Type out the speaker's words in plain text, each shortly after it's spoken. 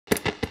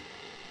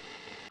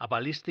A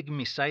ballistic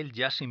missile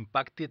just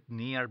impacted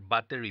near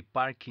Battery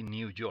Park in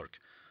New York,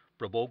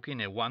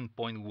 provoking a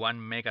 1.1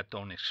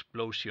 megaton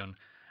explosion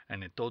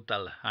and a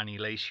total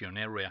annihilation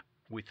area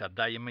with a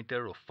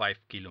diameter of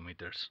 5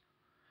 kilometers.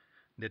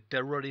 The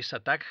terrorist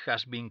attack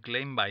has been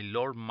claimed by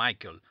Lord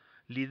Michael,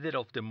 leader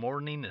of the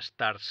Morning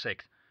Star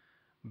sect,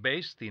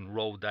 based in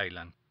Rhode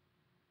Island.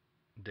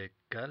 The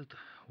cult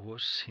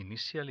was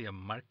initially a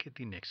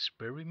marketing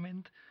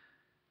experiment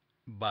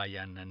by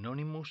an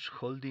anonymous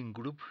holding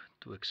group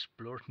to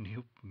explore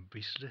new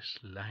business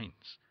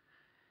lines.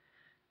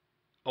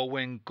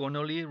 Owen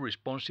Connolly,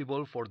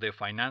 responsible for the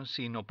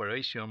financing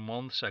operation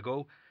months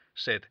ago,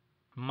 said,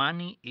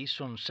 "Money is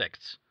on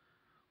sects."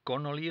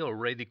 Connolly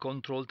already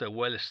controlled a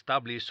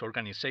well-established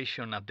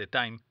organization at the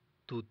time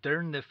to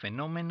turn the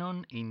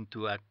phenomenon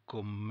into a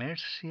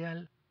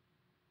commercial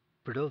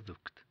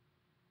product.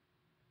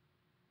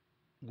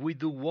 We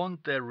do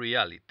want a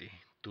reality,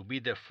 to be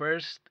the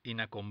first in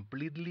a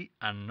completely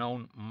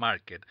unknown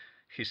market,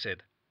 he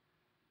said.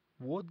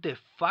 What the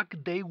fuck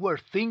they were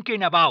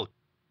thinking about?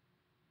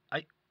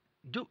 I,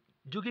 you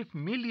give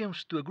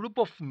millions to a group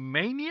of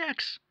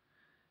maniacs?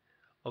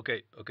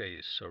 Okay,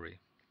 sorry.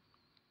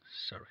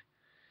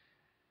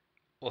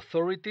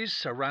 Authorities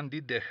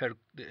surrounded the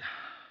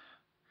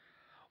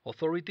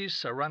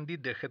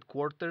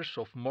headquarters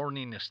of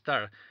Morning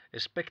Star,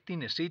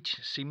 expecting a siege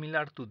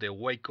similar to the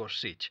Waco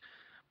siege,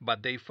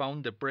 but they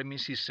found the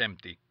premises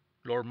empty.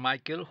 Lord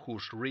Michael,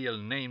 whose real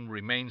name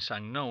remains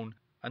unknown,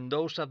 and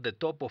those at the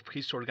top of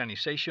his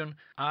organization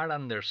are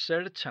under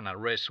search and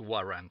arrest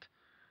warrant.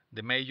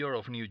 The mayor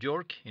of New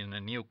York, in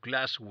a new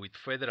class with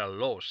federal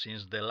law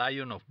since the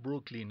Lion of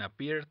Brooklyn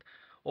appeared,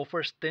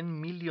 offers $10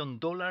 million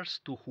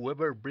to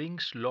whoever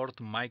brings Lord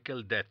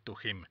Michael dead to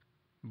him.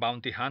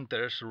 Bounty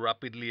hunters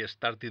rapidly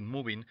started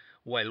moving,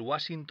 while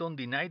Washington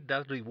denied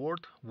that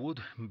reward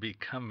would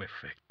become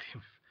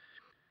effective.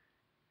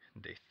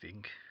 They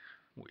think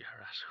we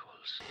are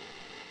assholes.